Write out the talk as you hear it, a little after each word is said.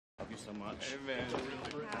so much.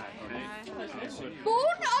 Bon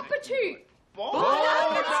appetit! Bon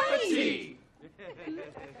appetit!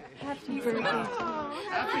 Happy birthday. Oh,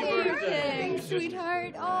 happy birthday,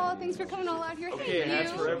 sweetheart. Oh, thanks for coming all out here. Okay, Thank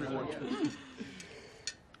that's you. for everyone.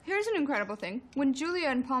 Here's an incredible thing. When Julia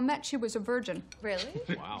and Paul met, she was a virgin. Really?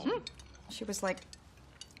 Wow. She was like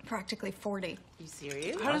practically 40. You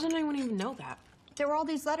serious? How doesn't anyone even know that? There were all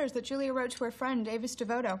these letters that Julia wrote to her friend, Avis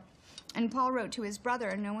Devoto. And Paul wrote to his brother,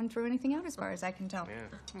 and no one threw anything out as far as I can tell.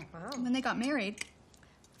 Yeah. Wow. When they got married,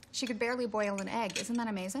 she could barely boil an egg. Isn't that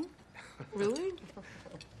amazing? Really?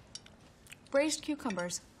 Braised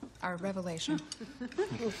cucumbers are a revelation.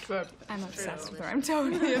 Good. I'm obsessed with her. I'm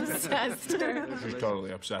totally obsessed. She's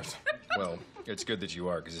totally obsessed. Well, it's good that you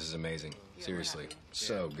are, because this is amazing. Seriously,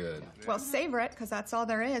 so good. Well, savor it, because that's all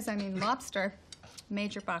there is. I mean, lobster,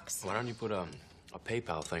 major bucks. Why don't you put a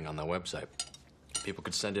PayPal thing on the website? People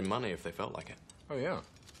could send in money if they felt like it. Oh, yeah,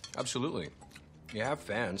 absolutely. You have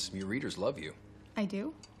fans. Your readers love you. I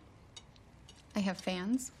do? I have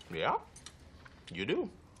fans? Yeah? You do.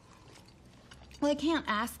 Well, I can't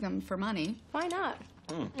ask them for money. Why not?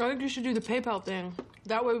 I think you should do the PayPal thing.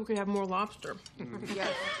 That way we could have more lobster.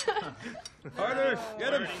 Yes. Harder!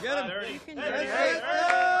 Get him! Get him!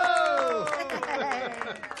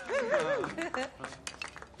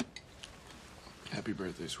 Happy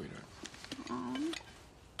birthday, sweetheart. Thank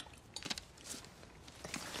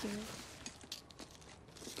you.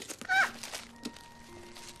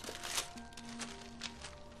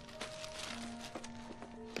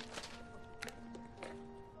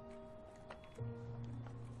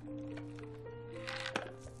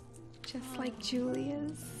 Just like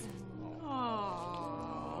Julia's.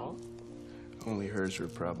 Aww. Only hers were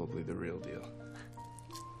probably the real deal.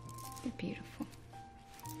 They're beautiful.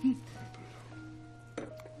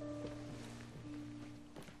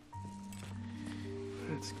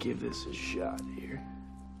 Let's give this a shot here.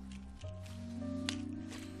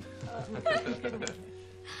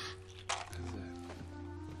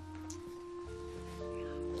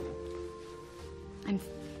 I'm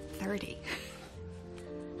 30.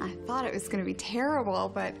 I thought it was going to be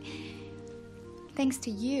terrible, but thanks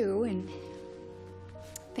to you and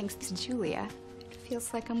thanks to Julia, it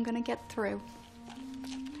feels like I'm going to get through.